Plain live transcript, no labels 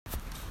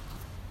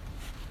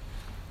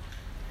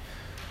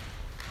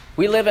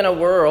We live in a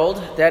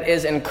world that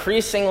is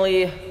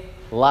increasingly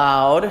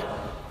loud,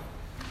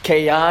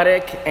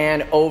 chaotic,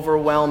 and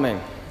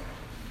overwhelming.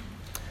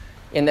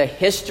 In the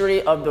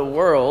history of the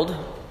world,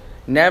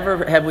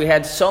 never have we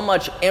had so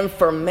much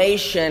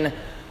information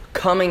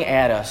coming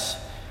at us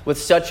with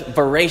such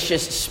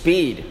voracious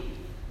speed.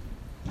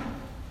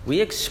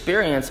 We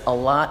experience a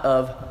lot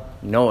of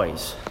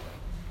noise.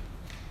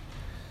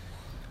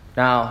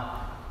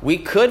 Now, we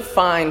could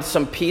find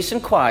some peace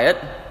and quiet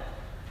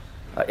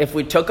if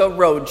we took a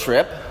road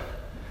trip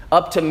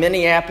up to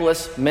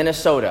Minneapolis,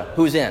 Minnesota.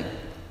 Who's in?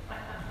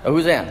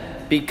 Who's in?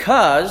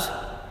 Because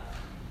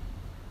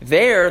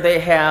there they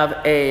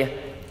have a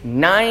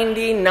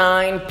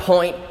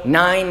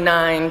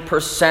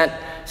 99.99%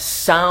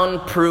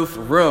 soundproof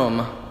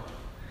room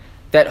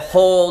that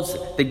holds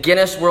the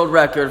Guinness World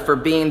Record for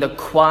being the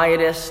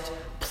quietest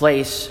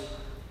place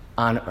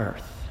on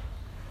earth.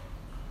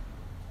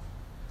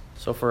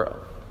 So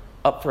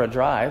up for a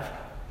drive,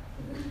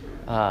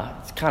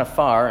 it's kind of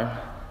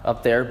far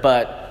up there,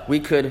 but we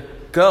could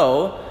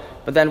go.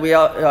 But then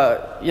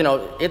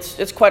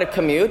it's quite a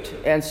commute,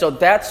 and so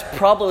that's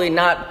probably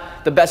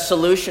not the best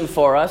solution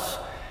for us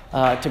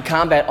to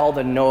combat all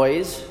the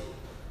noise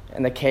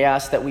and the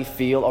chaos that we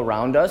feel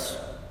around us.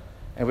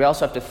 And we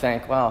also have to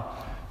think,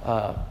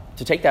 to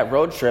take that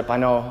road trip, I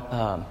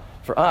know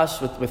for us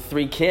with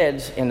 3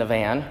 kids in the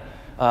van,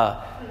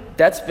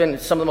 that's been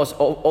some of the most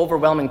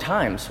overwhelming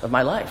times of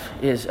my life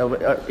is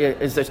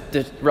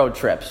the road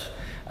trips.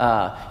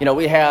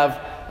 We have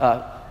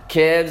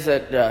kids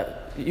that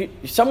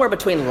somewhere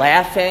between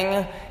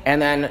laughing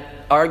and then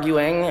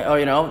arguing,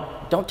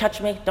 don't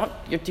touch me,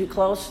 you're too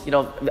close.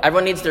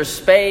 Everyone needs their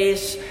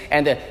space,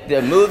 and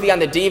the movie on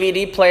the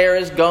DVD player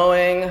is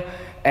going,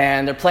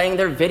 and they're playing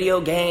their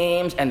video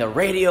games, and the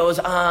radio's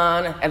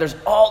on, and there's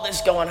all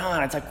this going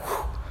on. It's like,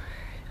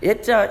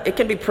 it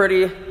can be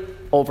pretty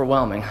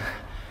overwhelming.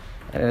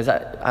 And as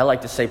I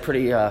like to say,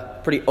 pretty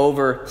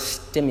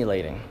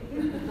overstimulating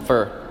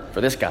for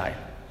this guy.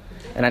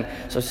 And then,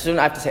 so soon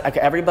I have to say, okay,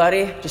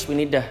 everybody, we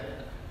need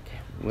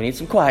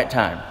some quiet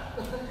time.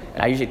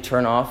 And I usually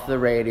turn off the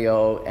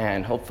radio,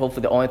 and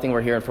hopefully the only thing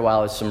we're hearing for a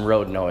while is some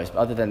road noise. But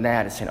other than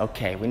that, it's saying,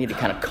 okay, we need to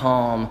kind of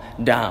calm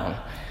down.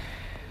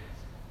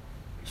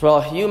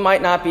 So, you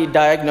might not be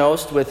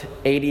diagnosed with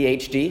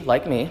ADHD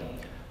like me,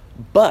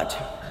 but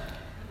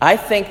I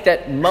think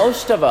that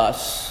most of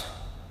us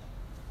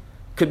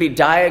could be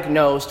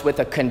diagnosed with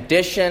a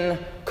condition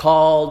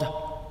called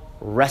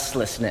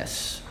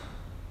restlessness.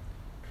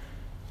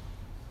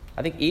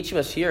 I think each of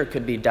us here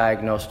could be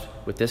diagnosed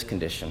with this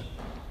condition.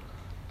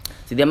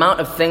 See, the amount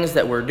of things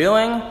that we're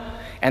doing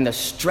and the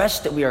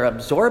stress that we are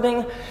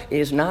absorbing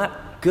is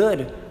not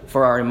good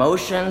for our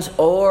emotions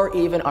or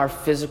even our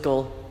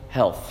physical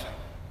health.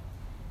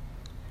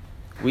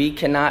 We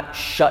cannot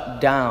shut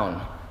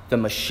down the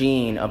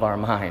machine of our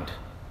mind.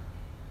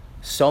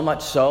 So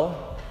much so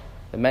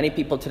that many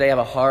people today have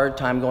a hard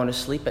time going to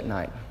sleep at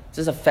night. This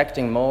is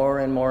affecting more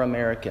and more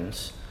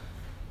Americans.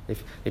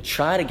 They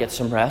try to get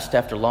some rest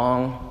after a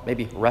long,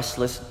 maybe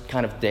restless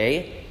kind of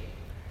day,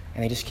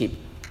 and they just keep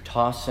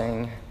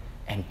tossing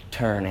and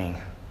turning.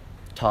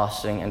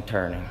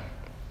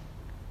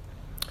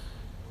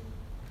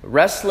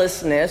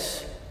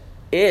 Restlessness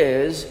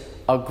is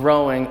a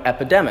growing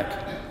epidemic,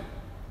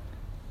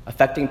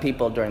 affecting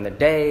people during the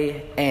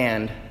day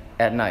and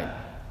at night.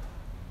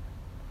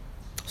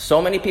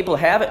 So many people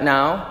have it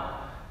now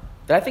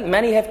that I think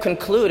many have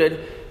concluded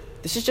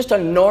this is just a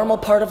normal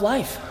part of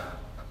life.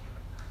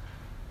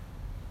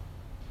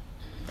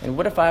 And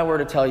what if I were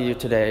to tell you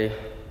today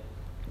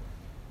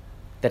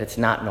that it's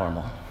not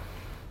normal?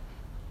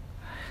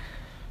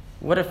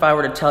 What if I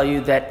were to tell you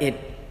that it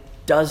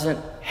doesn't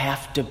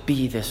have to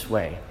be this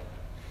way?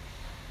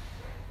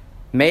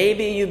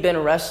 Maybe you've been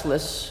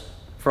restless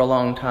for a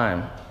long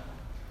time,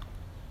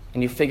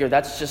 and you figure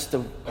that's just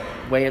the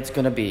way it's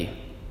going to be.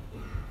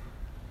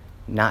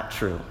 Not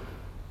true.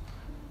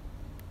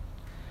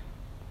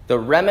 The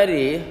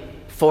remedy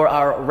for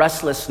our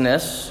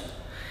restlessness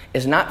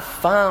is not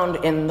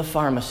found in the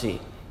pharmacy,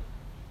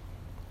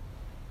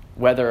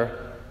 whether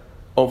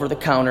over the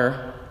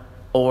counter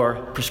or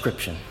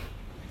prescription.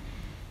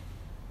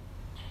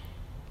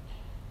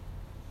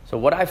 So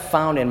what I've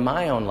found in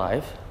my own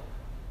life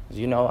is,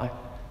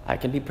 I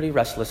can be pretty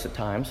restless at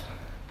times.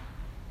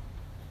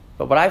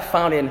 But what I've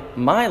found in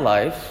my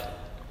life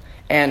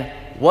and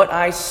what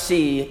I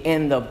see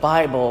in the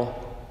Bible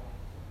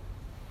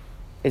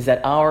is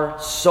that our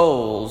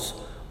souls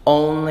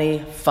only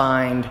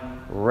find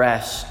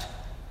rest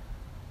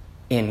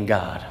in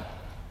God.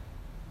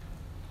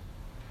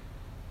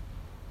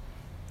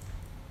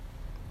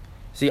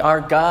 See,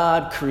 our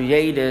God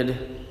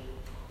created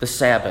the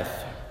Sabbath,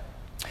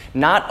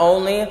 not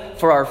only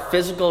for our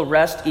physical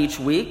rest each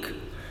week,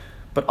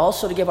 but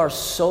also to give our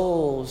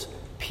souls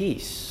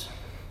peace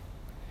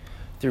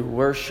through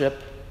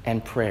worship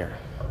and prayer.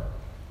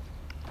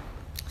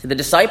 See, the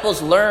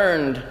disciples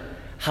learned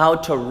how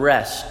to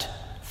rest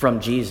from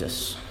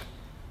Jesus.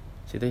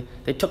 See,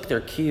 they took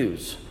their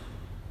cues,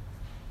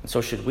 and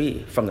so should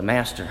we, from the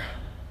Master.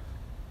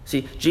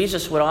 See,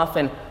 Jesus would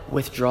often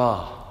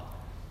withdraw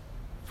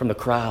from the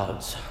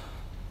crowds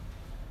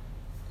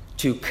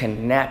to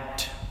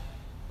connect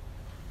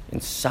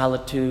in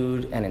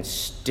solitude and in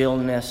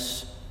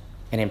stillness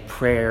and in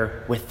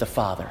prayer with the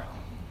Father.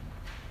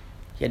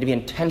 He had to be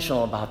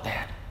intentional about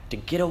that, to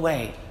get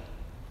away.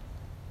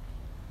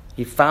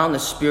 He found the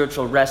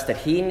spiritual rest that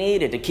he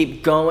needed to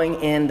keep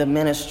going in the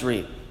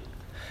ministry.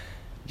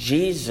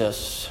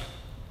 Jesus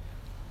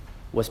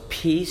was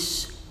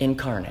peace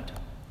incarnate,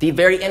 the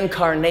very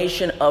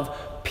incarnation of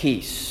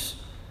peace.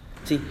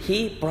 See,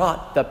 he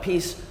brought the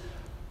peace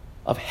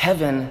of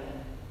heaven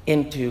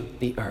into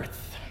the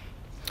earth.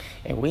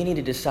 And we need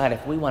to decide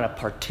if we want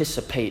to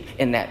participate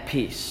in that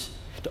peace,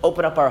 to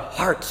open up our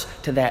hearts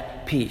to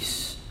that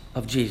peace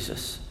of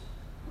Jesus.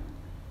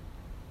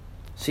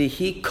 See,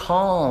 he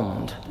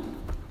calmed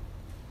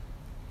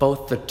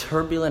both the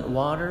turbulent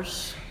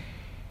waters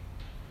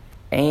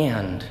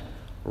and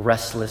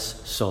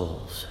restless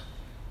souls.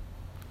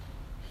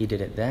 He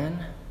did it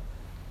then.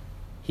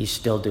 He's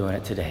still doing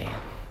it today.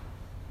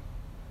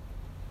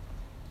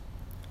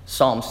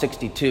 Psalm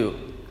 62,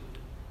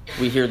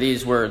 we hear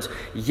these words,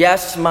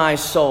 "Yes, my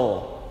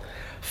soul,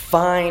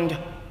 find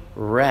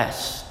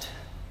rest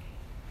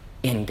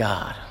in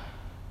God.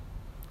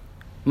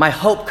 My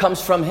hope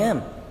comes from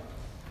him.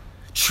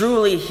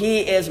 Truly, he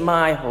is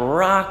my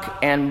rock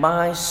and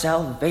my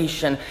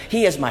salvation.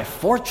 He is my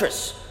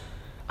fortress.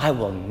 I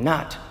will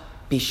not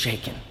be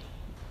shaken."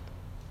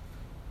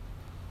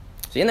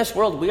 See, in this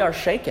world, we are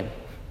shaken.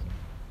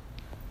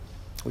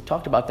 We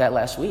talked about that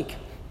last week.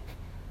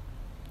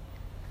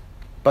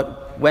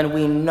 But when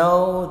we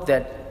know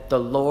that the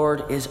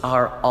Lord is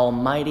our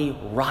almighty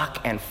rock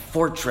and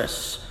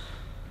fortress,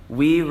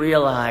 we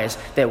realize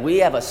that we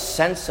have a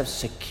sense of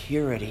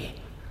security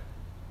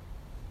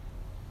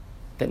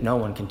that no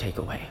one can take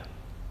away.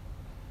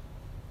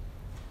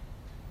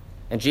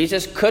 And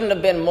Jesus couldn't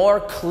have been more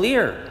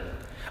clear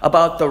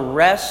about the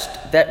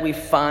rest that we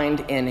find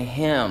in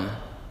him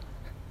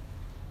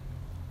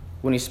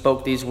when he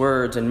spoke these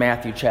words in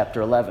Matthew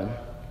chapter 11.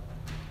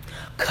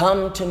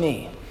 "Come to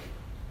me."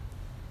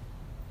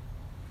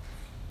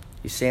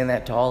 He's saying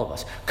that to all of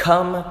us.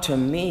 "Come to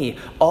me,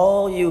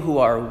 all you who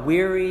are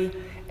weary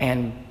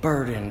and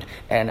burdened,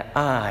 and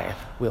I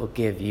will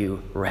give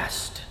you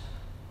rest.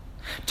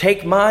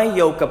 Take my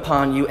yoke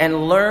upon you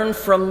and learn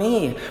from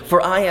me, for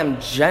I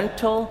am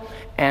gentle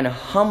and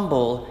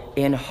humble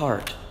in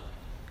heart,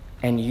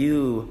 and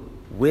you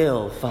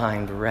will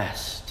find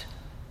rest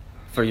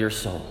for your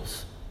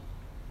souls."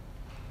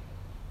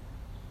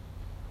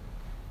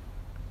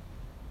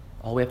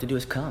 All we have to do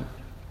is come.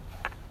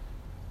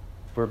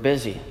 We're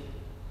busy.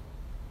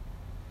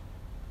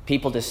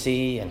 People to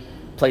see and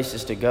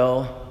places to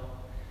go.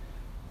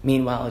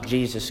 Meanwhile,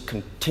 Jesus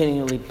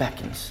continually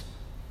beckons.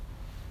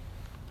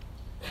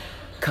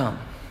 Come.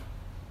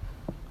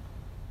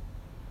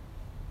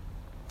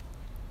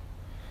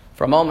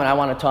 For a moment, I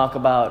want to talk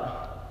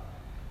about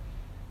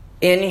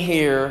in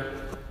here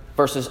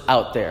versus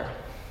out there.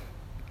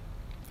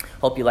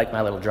 Hope you like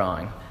my little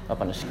drawing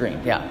up on the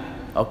screen. Yeah,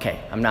 okay.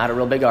 I'm not a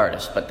real big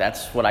artist, but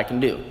that's what I can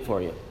do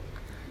for you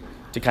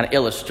to kind of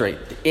illustrate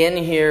in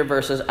here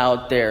versus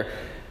out there.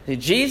 See,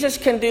 Jesus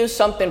can do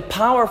something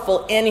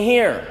powerful in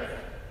here.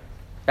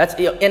 That's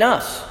in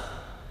us.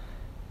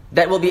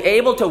 That will be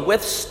able to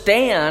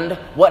withstand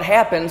what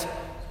happens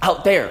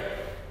out there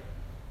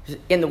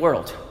in the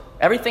world.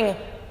 Everything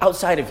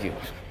outside of you.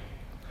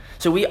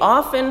 So we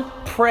often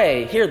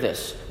pray, hear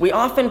this, we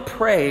often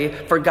pray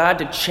for God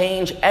to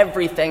change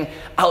everything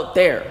out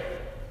there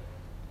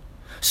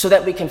so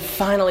that we can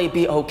finally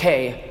be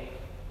okay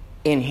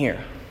in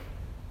here.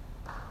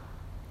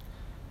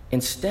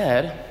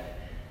 Instead,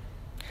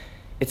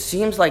 it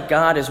seems like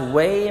God is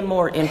way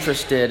more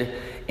interested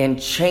in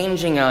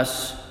changing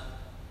us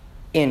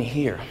in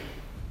here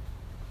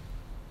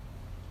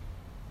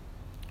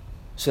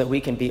so that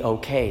we can be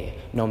okay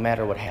no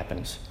matter what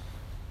happens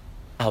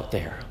out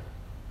there.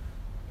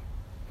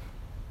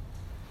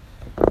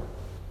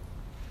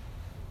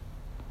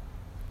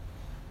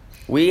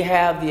 We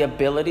have the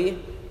ability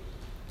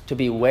to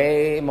be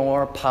way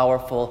more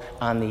powerful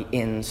on the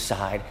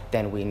inside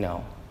than we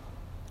know.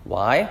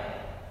 Why?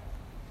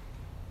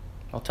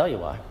 I'll tell you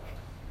why.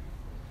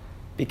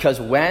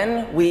 Because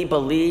when we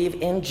believe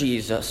in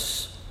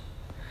Jesus,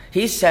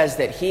 he says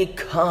that he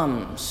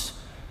comes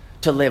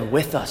to live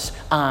with us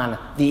on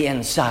the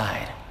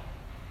inside.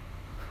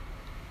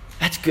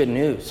 That's good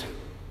news.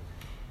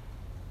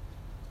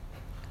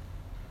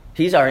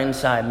 He's our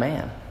inside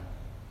man.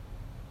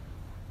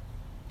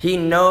 He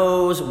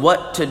knows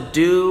what to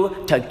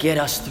do to get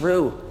us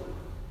through.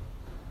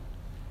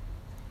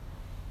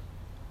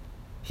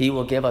 He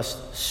will give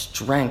us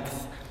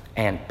strength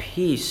and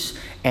peace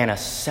and a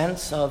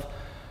sense of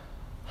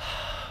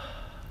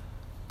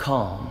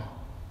calm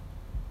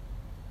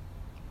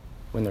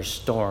when there's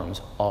storms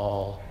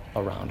all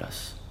around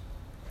us.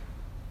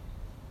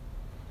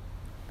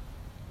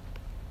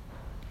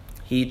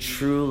 He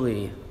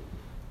truly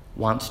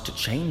wants to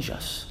change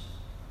us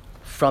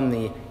from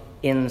the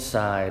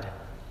inside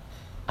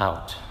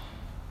out.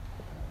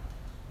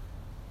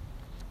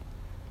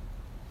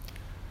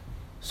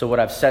 So what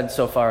I've said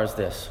so far is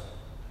this.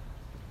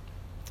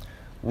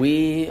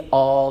 We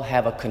all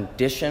have a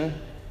condition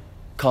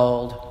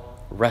called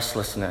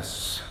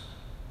restlessness.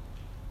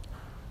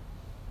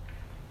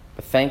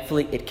 But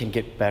thankfully, it can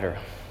get better.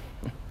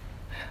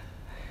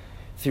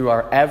 Through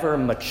our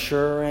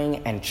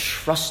ever-maturing and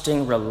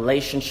trusting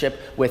relationship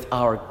with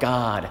our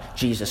God,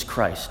 Jesus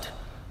Christ.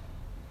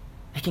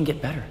 It can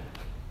get better.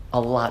 A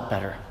lot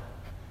better.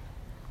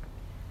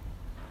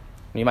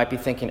 You might be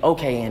thinking,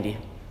 okay, Andy,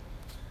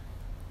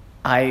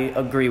 I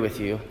agree with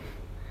you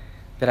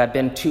that I've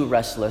been too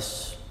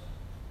restless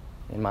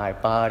in my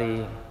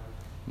body,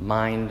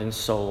 mind, and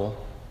soul.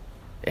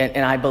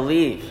 And I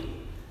believe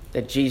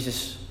that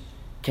Jesus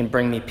can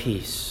bring me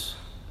peace.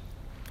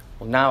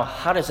 Well, now,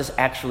 how does this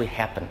actually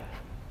happen?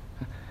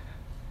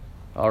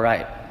 All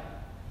right,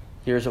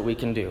 here's what we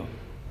can do.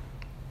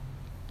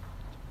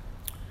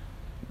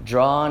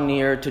 Draw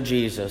near to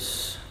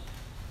Jesus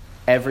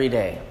every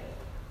day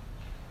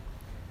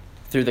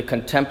through the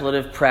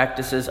contemplative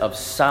practices of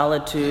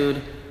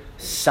solitude,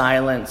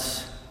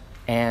 silence,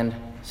 and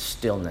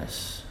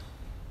stillness.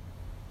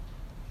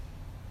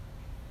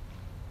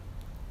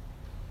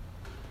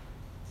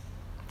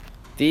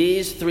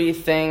 These three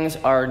things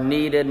are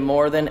needed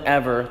more than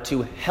ever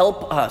to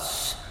help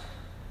us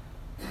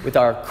with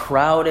our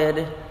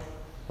crowded,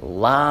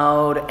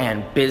 loud,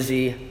 and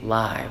busy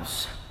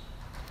lives.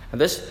 Now,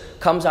 this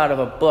comes out of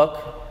a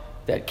book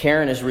that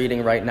Karen is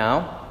reading right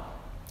now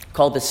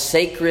called The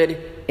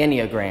Sacred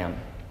Enneagram.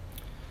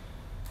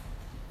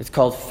 It's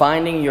called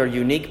Finding Your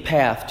Unique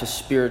Path to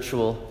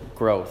Spiritual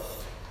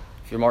Growth.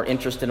 If you're more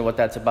interested in what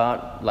that's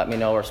about, let me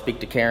know or speak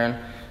to Karen.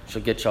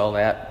 She'll get you all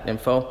that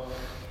info.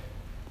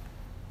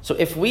 So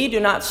if we do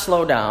not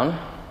slow down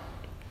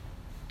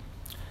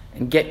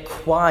and get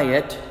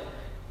quiet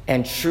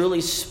and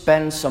truly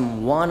spend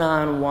some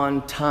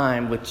one-on-one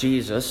time with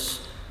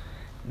Jesus,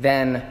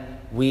 then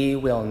we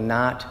will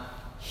not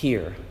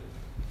hear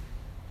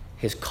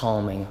his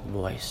calming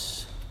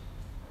voice.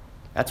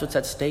 That's what's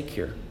at stake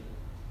here.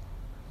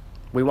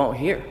 We won't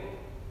hear.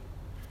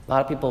 A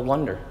lot of people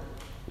wonder,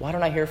 why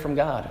don't I hear from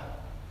God?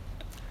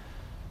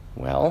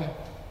 Well,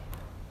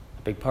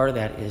 a big part of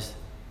that is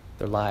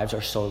their lives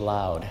are so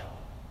loud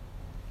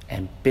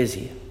and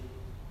busy.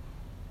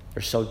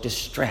 They're so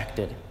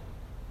distracted.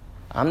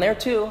 I'm there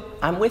too.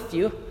 I'm with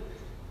you.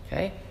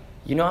 Okay?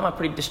 You know I'm a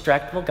pretty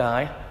distractible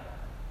guy.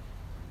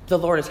 The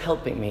Lord is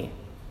helping me.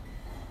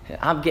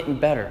 I'm getting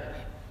better.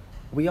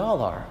 We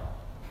all are.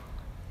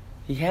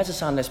 He has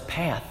us on this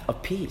path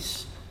of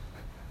peace.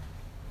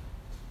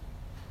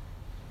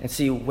 And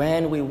see,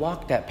 when we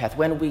walk that path,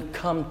 when we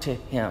come to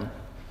him,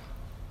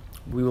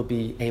 we will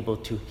be able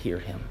to hear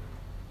him.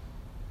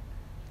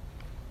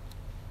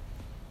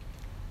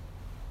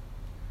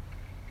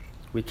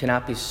 We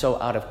cannot be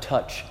so out of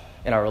touch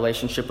in our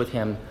relationship with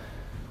him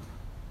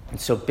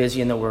and so busy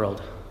in the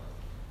world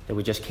that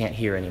we just can't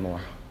hear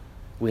anymore.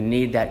 We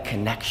need that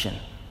connection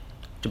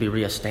to be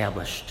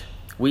reestablished.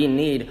 We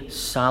need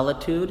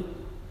solitude,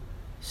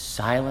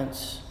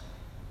 silence,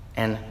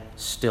 and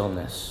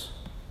stillness.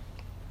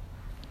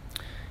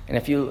 And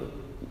if you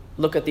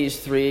look at these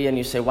three and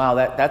you say, wow,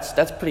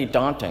 that's pretty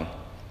daunting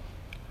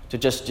to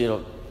just,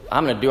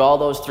 I'm going to do all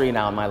those three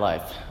now in my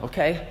life.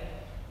 Okay?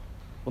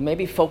 Well,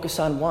 maybe focus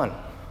on one.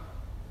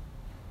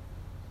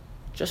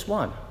 Just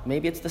one.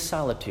 Maybe it's the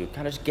solitude,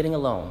 kind of just getting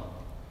alone.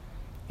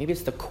 Maybe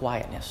it's the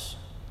quietness,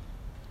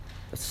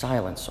 the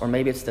silence, or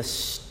maybe it's the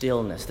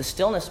stillness. The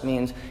stillness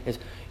means is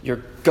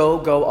you're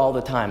go all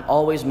the time,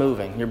 always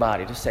moving your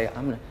body. Just say,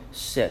 I'm going to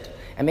sit.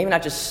 And maybe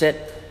not just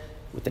sit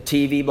with the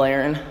TV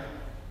blaring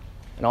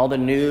and all the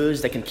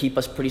news that can keep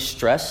us pretty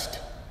stressed,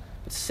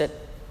 but sit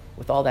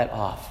with all that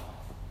off.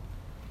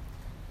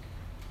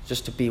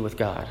 Just to be with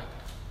God.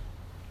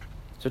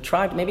 So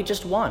try maybe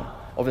just one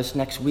over this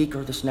next week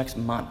or this next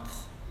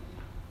month.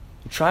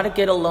 Try to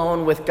get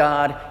alone with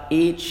God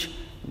each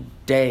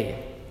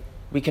day.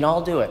 We can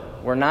all do it.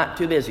 We're not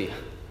too busy.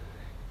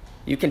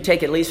 You can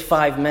take at least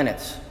 5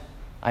 minutes.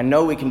 I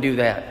know we can do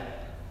that.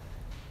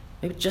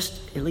 Maybe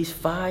just at least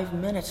 5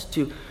 minutes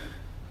to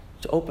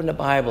open the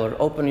Bible or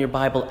open your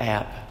Bible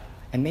app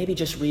and maybe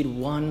just read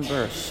one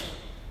verse.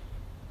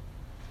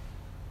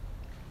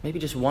 Maybe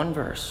just one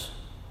verse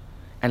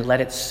and let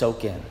it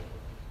soak in.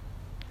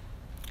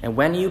 And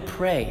when you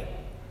pray,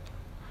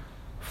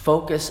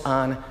 focus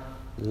on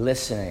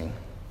listening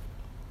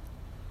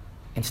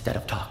instead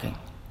of talking.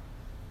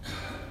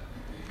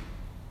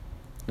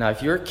 Now,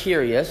 if you're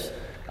curious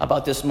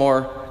about this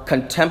more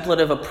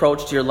contemplative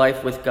approach to your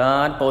life with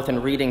God, both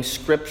in reading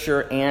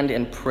Scripture and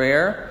in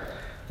prayer,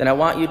 then I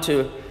want you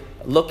to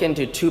look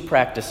into two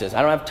practices.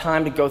 I don't have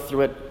time to go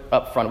through it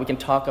up front. We can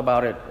talk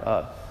about it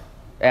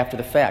after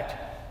the fact.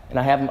 And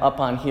I have them up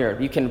on here.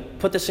 You can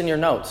put this in your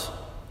notes.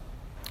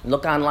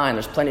 Look online.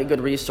 There's plenty of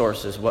good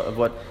resources of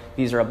what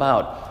these are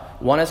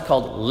about. One is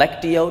called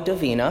Lectio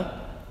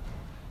Divina,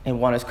 and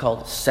one is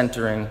called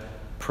Centering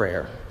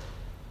Prayer.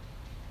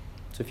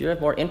 So if you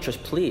have more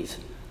interest, please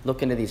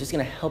look into these. It's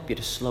going to help you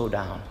to slow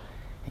down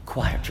and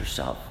quiet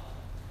yourself,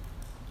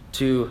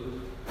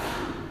 to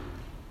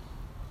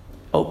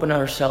open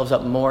ourselves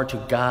up more to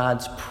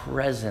God's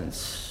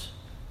presence.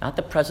 Not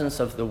the presence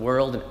of the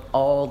world and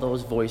all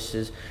those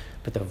voices,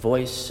 but the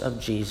voice of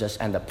Jesus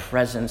and the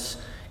presence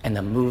and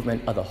the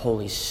movement of the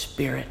Holy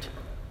Spirit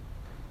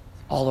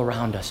all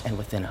around us and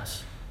within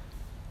us.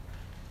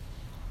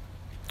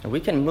 And we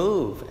can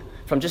move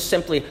from just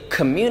simply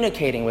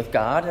communicating with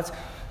God.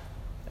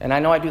 And I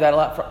know I do that a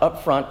lot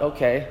up front,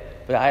 okay,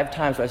 but I have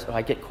times where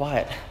I get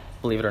quiet,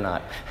 believe it or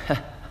not.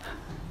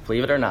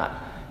 Believe it or not,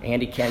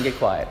 Andy can get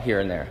quiet here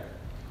and there.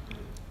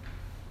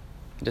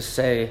 Just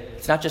say,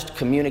 it's not just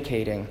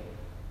communicating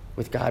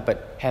with God,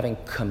 but having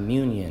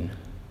communion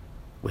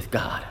with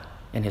God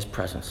in His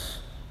presence.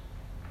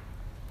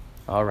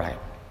 All right.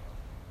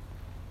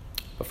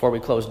 Before we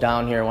close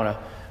down here, I want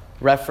to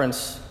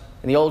reference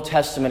in the Old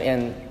Testament,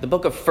 in the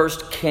book of 1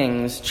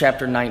 Kings,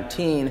 chapter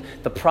 19,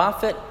 the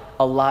prophet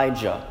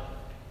Elijah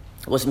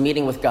was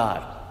meeting with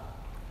God.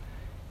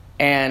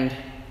 And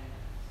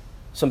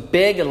some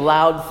big,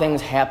 loud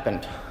things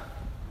happened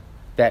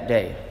that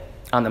day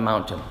on the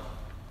mountain.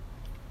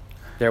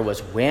 There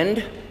was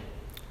wind,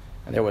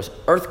 and there was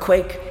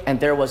earthquake, and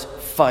there was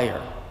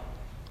fire.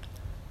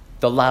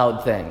 The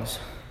loud things.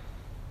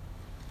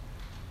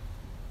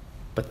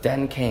 But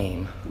then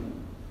came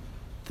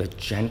the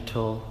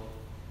gentle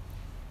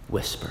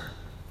whisper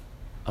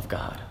of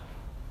God.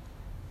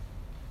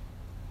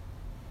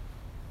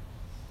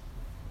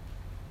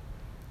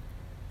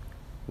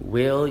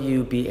 Will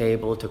you be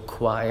able to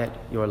quiet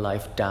your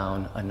life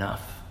down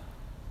enough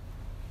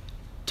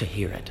to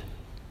hear it?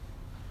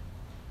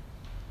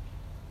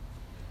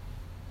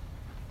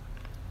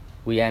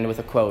 We end with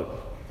a quote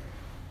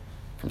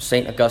from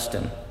St.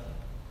 Augustine.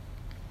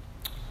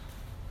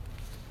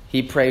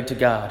 He prayed to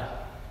God,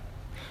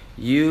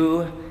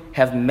 "You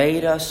have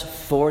made us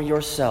for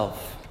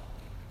yourself,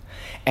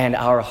 and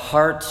our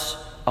hearts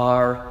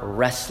are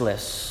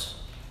restless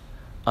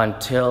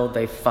until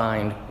they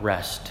find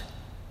rest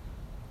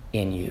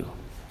in you."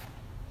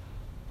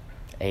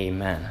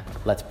 Amen.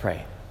 Let's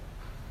pray.